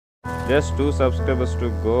Just 2 subscribers to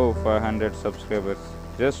go 500 subscribers.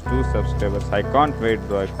 Just 2 subscribers. I can't wait,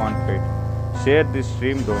 bro. I can't wait. Share this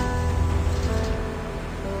stream, bro.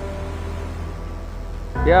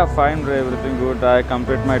 Yeah, fine, bro. Everything good. I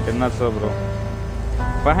complete my 10 or so, bro.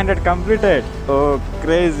 500 completed. Oh,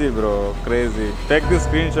 crazy, bro. Crazy. Take the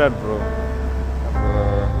screenshot, bro.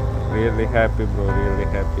 Really happy, bro. Really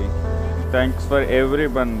happy. Thanks for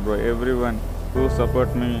everyone, bro. Everyone who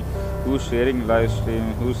support me, who's sharing live stream,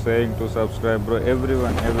 who's saying to subscribe, bro.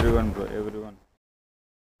 Everyone, bro. Everyone.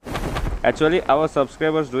 Actually, our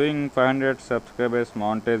subscribers doing 500 subscribers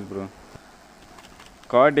montage, bro.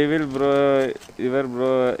 CoD Evil, bro. Ever,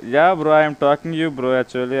 bro. Yeah, bro. I am talking you, bro.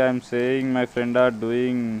 Actually, I am saying my friend are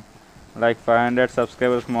doing like 500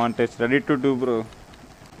 subscribers montage. Ready to do, bro.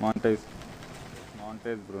 Montage,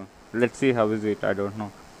 bro. Let's see how is it. I don't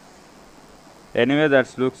know. Anyway,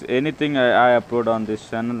 that looks anything I upload on this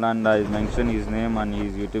channel, and I mention his name on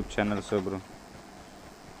his YouTube channel, so bro.